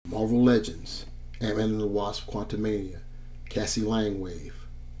Marvel Legends, Ant-Man and the Wasp, Quantumania, Cassie Langwave,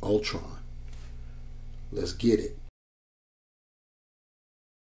 Ultron. Let's get it.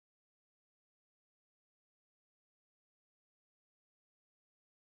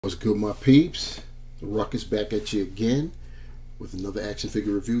 What's good, my peeps? The Ruckus back at you again with another action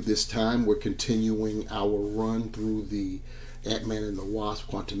figure review. This time we're continuing our run through the Ant-Man and the Wasp,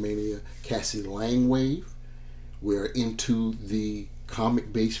 Quantumania, Cassie Langwave. We're into the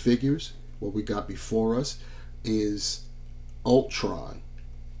comic-based figures. What we got before us is Ultron.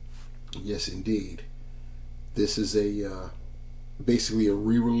 Yes, indeed. This is a basically a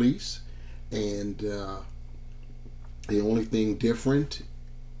re-release, and the only thing different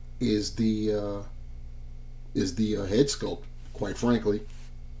is the head sculpt, quite frankly,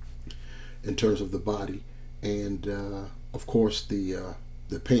 in terms of the body, and of course the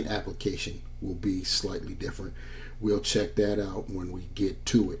paint application will be slightly different. We'll check that out when we get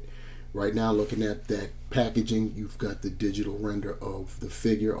to it. Right now, looking at that packaging, you've got the digital render of the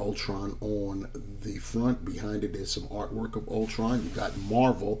figure Ultron on the front. Behind it is some artwork of Ultron. You've got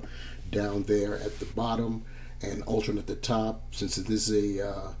Marvel down there at the bottom and Ultron at the top. Since it is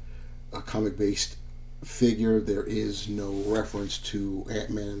a comic-based figure, there is no reference to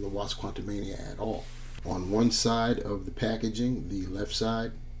Ant-Man and the Wasp Quantumania at all. On one side of the packaging, the left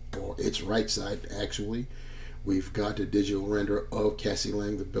side, or its right side actually, we've got a digital render of Cassie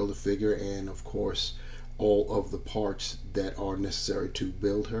Lang, the Build-A-Figure, and of course all of the parts that are necessary to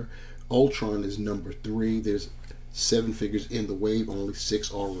build her. Ultron is number 3. There's 7 figures in the wave. Only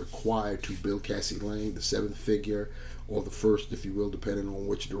 6 are required to build Cassie Lang. The 7th figure, or the first if you will, depending on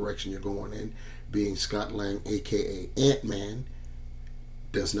which direction you're going in, being Scott Lang, aka Ant-Man,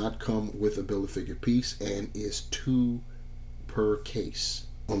 does not come with a Build-A-Figure piece and is 2 per case.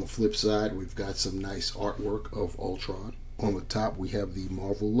 On the flip side, we've got some nice artwork of Ultron. On the top, we have the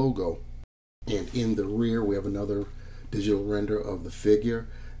Marvel logo. And in the rear, we have another digital render of the figure.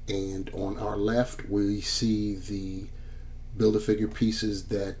 And on our left, we see the Build-A-Figure pieces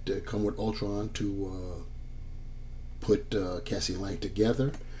that come with Ultron to put Cassie Lang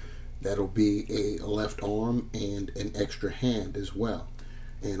together. That'll be a left arm and an extra hand as well.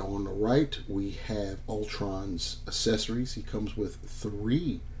 And on the right, we have Ultron's accessories. He comes with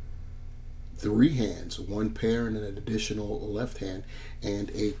three hands, 1 pair and an additional left hand,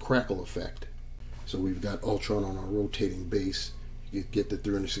 and a crackle effect. So we've got Ultron on our rotating base. You get the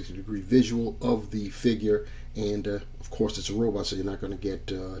 360-degree visual of the figure, and of course it's a robot, so you're not going to get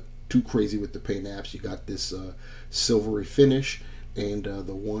too crazy with the paint apps. You got this silvery finish, and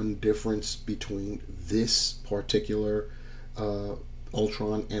the one difference between this particular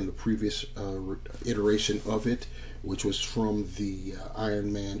Ultron and the previous iteration of it, which was from the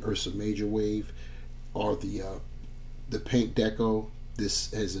Iron Man Ursa Major wave, are the paint deco.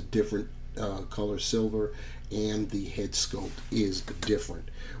 This has a different color silver, and the head sculpt is different.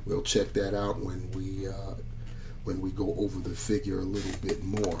 We'll check that out when we go over the figure a little bit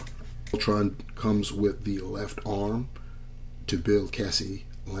more. Ultron comes with the left arm to build Cassie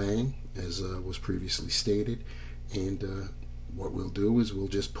Lang, as was previously stated, and what we'll do is we'll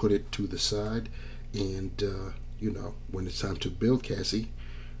just put it to the side, and you know, when it's time to build Cassie,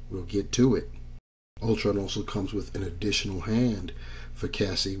 we'll get to it. Ultron also comes with an additional hand for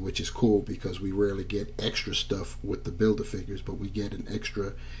Cassie, which is cool because we rarely get extra stuff with the Build-A-Figures, but we get an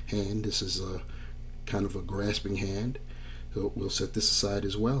extra hand. This is a kind of a grasping hand, so we'll set this aside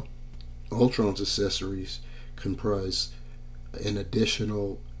as well. Ultron's accessories comprise an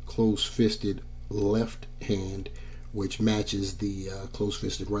additional close-fisted left hand, which matches the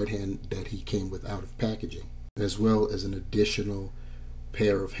close-fisted right hand that he came with out of packaging, as well as an additional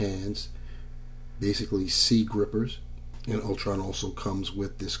pair of hands, basically C grippers. And Ultron also comes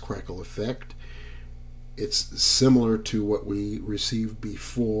with this crackle effect. It's similar to what we received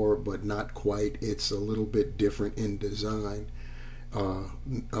before, but not quite. It's a little bit different in design.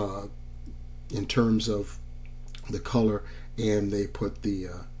 In terms of the color, and they put the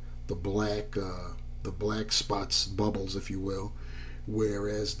black spots, bubbles, if you will,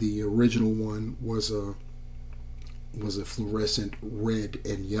 whereas the original one was a fluorescent red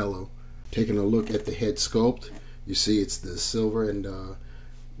and yellow. Taking a look at the head sculpt, you see it's the silver, and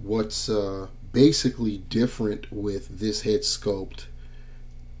what's basically different with this head sculpt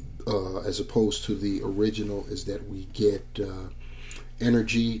as opposed to the original is that we get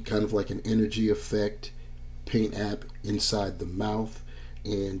energy, kind of like an energy effect paint app inside the mouth,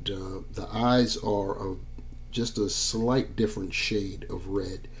 and the eyes are just a slight different shade of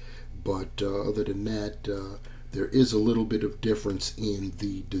red, but other than that, there is a little bit of difference in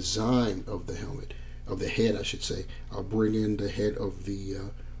the design of the helmet, of the head I should say. I'll bring in the head of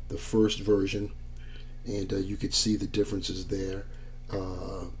the the first version, and you could see the differences there.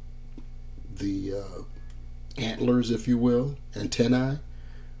 The antlers, if you will, antennae,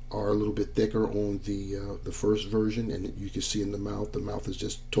 are a little bit thicker on the first version, and you can see in the mouth. The mouth is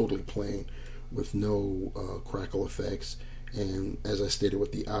just totally plain with no crackle effects. And as I stated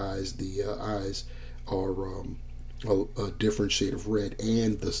with the eyes are a different shade of red,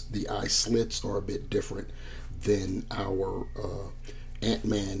 and the eye slits are a bit different than our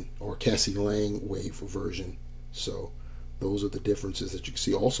Ant-Man or Cassie Lang wave version. So those are the differences that you can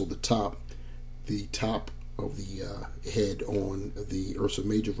see. Also the top of the head on the Ursa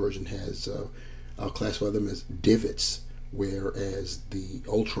Major version has, I'll classify them as divots, whereas the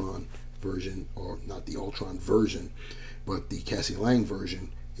Ultron version, or not the Ultron version, but the Cassie Lang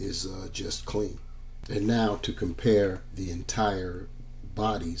version is just clean. And now to compare the entire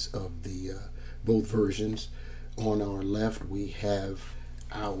bodies of the both versions, on our left we have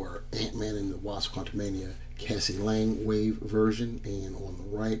our Ant-Man and the Wasp Quantumania Cassie Lang wave version, and on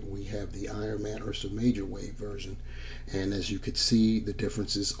the right we have the Iron Man Ursa Major wave version. And as you could see, the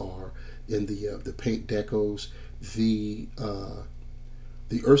differences are in the paint decos. The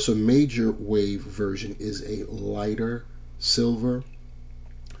Ursa Major wave version is a lighter silver,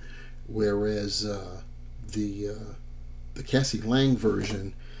 whereas the Cassie Lang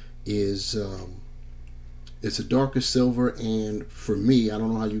version is it's a darker silver, and for me, I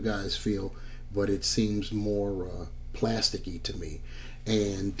don't know how you guys feel, but it seems more plasticky to me.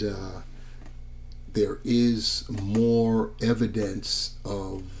 And there is more evidence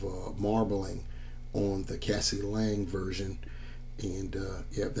of marbling on the Cassie Lang version, and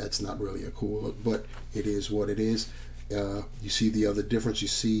yeah, that's not really a cool look, but it is what it is. You see the other difference. You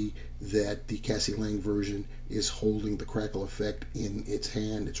see that the Cassie Lang version is holding the crackle effect in its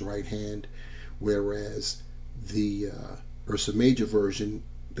hand, its right hand, whereas the Ursa Major version,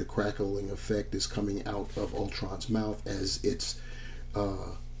 the crackling effect is coming out of Ultron's mouth, as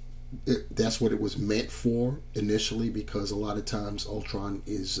that's what it was meant for initially, because a lot of times Ultron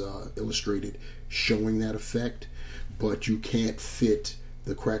is illustrated showing that effect, but you can't fit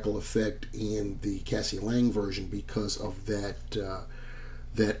the crackle effect in the Cassie Lang version because of that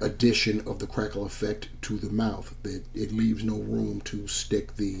addition of the crackle effect to the mouth. It leaves no room to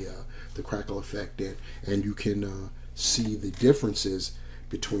stick the crackle effect in, and you can see the differences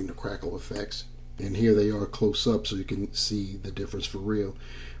between the crackle effects. And here they are close up, so you can see the difference for real.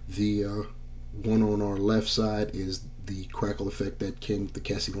 The one on our left side is the crackle effect that came with the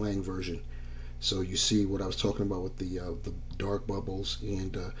Cassie Lang version. So you see what I was talking about with the dark bubbles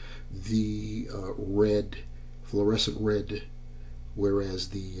and the red, fluorescent red, whereas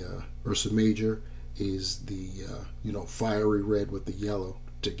the Ursa Major is the fiery red with the yellow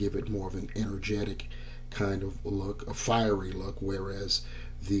to give it more of an energetic kind of look, a fiery look, whereas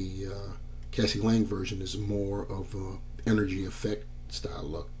the Cassie Lang version is more of a energy effect style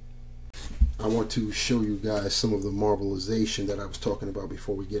look. I want to show you guys some of the marbleization that I was talking about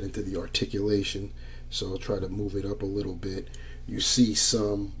before we get into the articulation. So I'll try to move it up a little bit. You see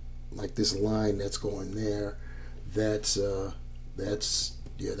some, like this line that's going there, that's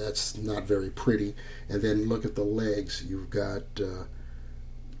not very pretty. And then look at the legs. You've got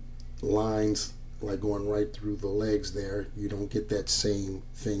lines like going right through the legs there. You don't get that same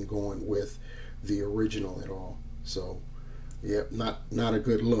thing going with the original at all. So yeah, not a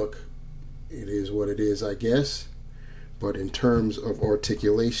good look. It is what it is, I guess. But in terms of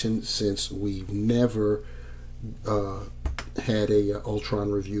articulation, since we've never had a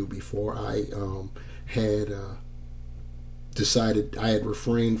Ultron review before, I had decided I had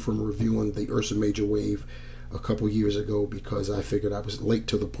refrained from reviewing the Ursa Major wave a couple years ago because I figured I was late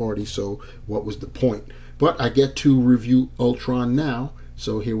to the party, so what was the point? But I get to review Ultron now,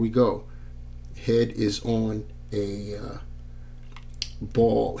 so here we go. Head is on a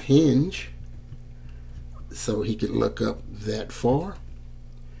ball hinge, so he could look up that far.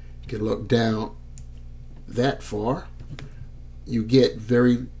 He could look down that far. You get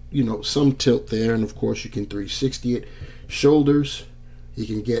very, some tilt there, and of course you can 360 it. Shoulders, he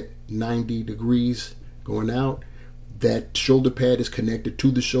can get 90 degrees going out. That shoulder pad is connected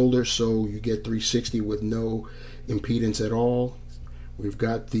to the shoulder, so you get 360 with no impedance at all. We've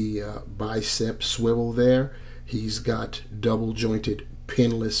got the bicep swivel there. He's got double jointed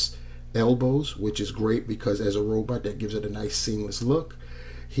pinless elbows, which is great because as a robot that gives it a nice seamless look.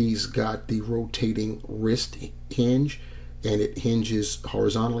 He's got the rotating wrist hinge, and it hinges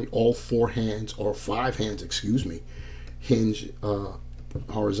horizontally. All 4 hands, or 5 hands, excuse me, hinge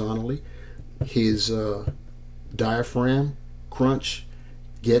horizontally. His diaphragm crunch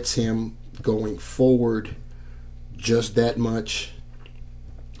gets him going forward just that much.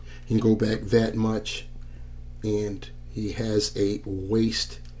 He can go back that much, and he has a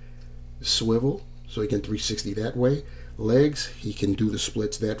waist swivel, so he can 360 that way. Legs, he can do the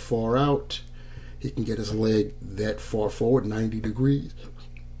splits that far out. He can get his leg that far forward, 90 degrees,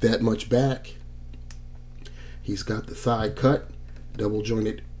 that much back. He's got the thigh cut, double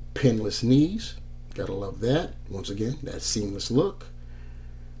jointed pinless knees. Gotta love that. Once again, that seamless look.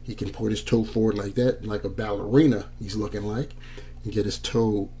 He can point his toe forward like that, like a ballerina he's looking like. He can get his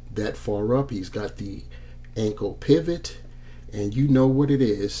toe that far up. He's got the ankle pivot, and you know what it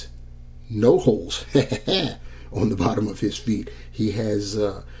is. No holes on the bottom of his feet. He has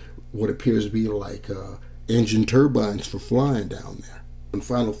what appears to be like engine turbines for flying down there. One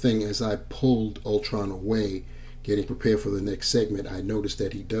final thing, as I pulled Ultron away, getting prepared for the next segment, I noticed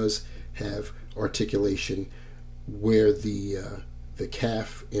that he does have articulation where the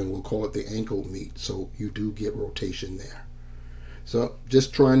calf and we'll call it the ankle meet, so you do get rotation there. So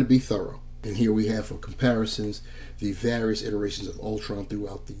just trying to be thorough. And here we have, for comparisons, the various iterations of Ultron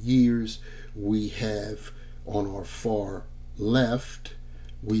throughout the years. We have on our far left,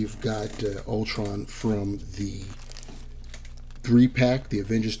 we've got Ultron from the 3-pack, the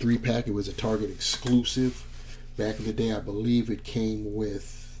Avengers 3-pack. It was a Target exclusive. Back in the day, I believe it came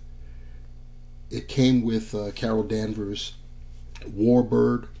with Carol Danvers'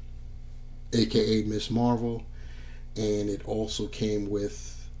 Warbird, aka Miss Marvel, and it also came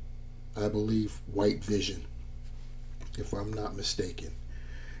with, I believe, White Vision, if I'm not mistaken.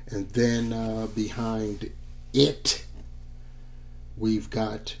 And then behind it, we've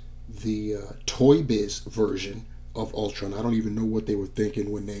got the Toy Biz version of Ultron. I don't even know what they were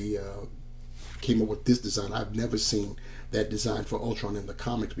thinking when they came up with this design. I've never seen that design for Ultron in the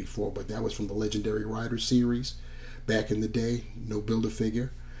comics before, but that was from the Legendary Rider series back in the day. No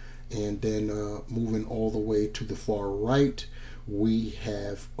Build-A-Figure. And then moving all the way to the far right, we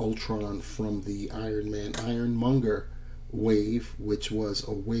have Ultron from the Iron Man Ironmonger wave, which was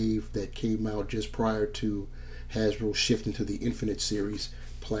a wave that came out just prior to Hasbro shifting to the Infinite Series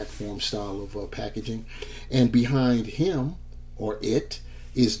platform style of packaging. And behind him, or it,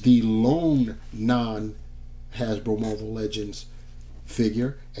 is the lone non-Hasbro Marvel Legends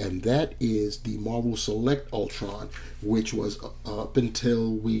figure, and that is the Marvel Select Ultron, which was up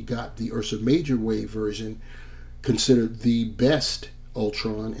until we got the Ursa Major Wave version considered the best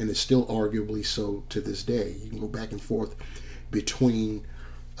Ultron, and is still arguably so to this day. You can go back and forth between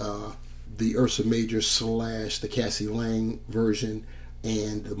the Ursa Major / the Cassie Lang version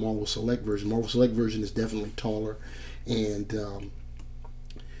and the Marvel Select version. Marvel Select version is definitely taller, and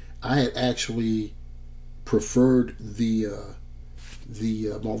I had actually preferred the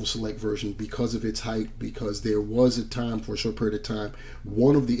Marvel Select version because of its height, because there was a time, for a short period of time,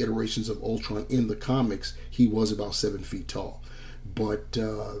 one of the iterations of Ultron in the comics, he was about 7 feet tall. But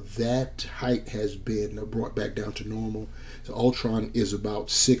that height has been brought back down to normal. So Ultron is about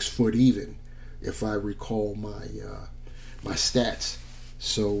 6 foot even, if I recall my stats.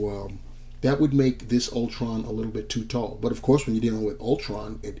 So that would make this Ultron a little bit too tall. But of course, when you're dealing with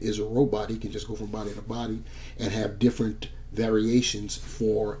Ultron, it is a robot. He can just go from body to body and have different variations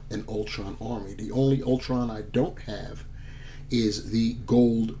for an Ultron army. The only Ultron I don't have is the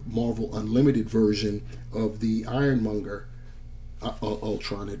gold Marvel Unlimited version of the Ironmonger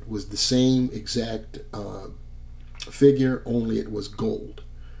Ultron. It was the same exact figure, only it was gold.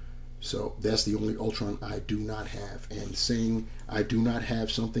 So that's the only Ultron I do not have. And saying I do not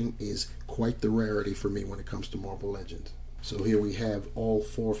have something is quite the rarity for me when it comes to Marvel Legends. So here we have all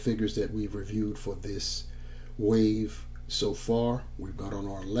 4 figures that we've reviewed for this wave so far. We've got on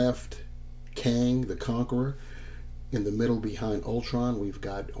our left Kang the Conqueror. In the middle, behind Ultron, we've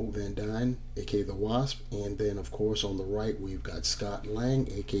got Hope Van Dyne, aka the Wasp. And then, of course, on the right, we've got Scott Lang,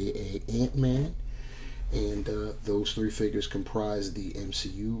 aka Ant-Man. And those 3 figures comprise the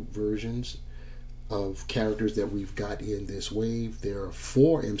MCU versions of characters that we've got in this wave. There are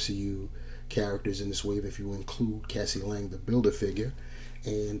 4 MCU characters in this wave if you include Cassie Lang, the Build-A-Figure.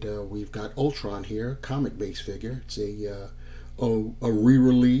 And we've got Ultron here, comic-based figure. It's a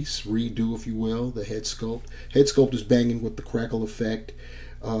re-release, redo, if you will, the head sculpt. Head sculpt is banging with the crackle effect.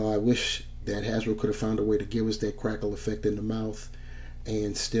 I wish that Hasbro could have found a way to give us that crackle effect in the mouth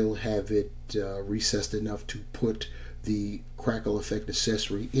and still have it recessed enough to put the crackle effect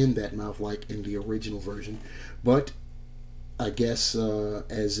accessory in that mouth like in the original version. But I guess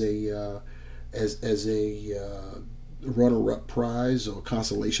as a runner-up prize or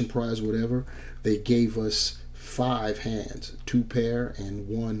consolation prize, whatever, they gave us 5 hands, 2 pair and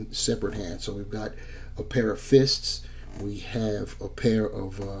 1 separate hand. So we've got a pair of fists, we have a pair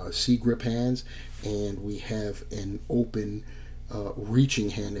of C-grip hands, and we have an open reaching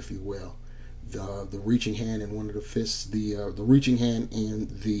hand, if you will. The reaching hand in one of the fists, the reaching hand and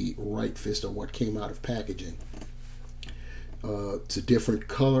the right fist are what came out of packaging. It's a different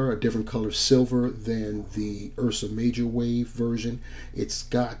color silver than the Ursa Major Wave version. It's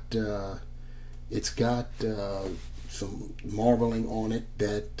got some marbling on it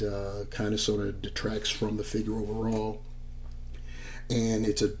that kind of sort of detracts from the figure overall. And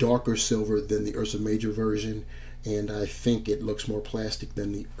it's a darker silver than the Ursa Major version, and I think it looks more plastic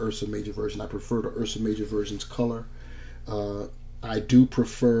than the Ursa Major version. I prefer the Ursa Major version's color. I do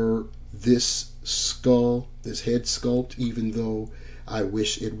prefer this skull, this head sculpt, even though I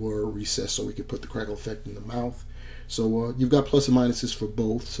wish it were recessed so we could put the crackle effect in the mouth. So you've got plus and minuses for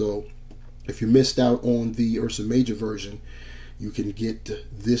both. So if you missed out on the Ursa Major version, you can get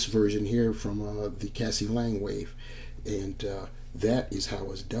this version here from the Cassie Lang Wave, and that is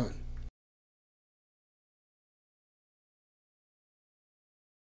how it's done.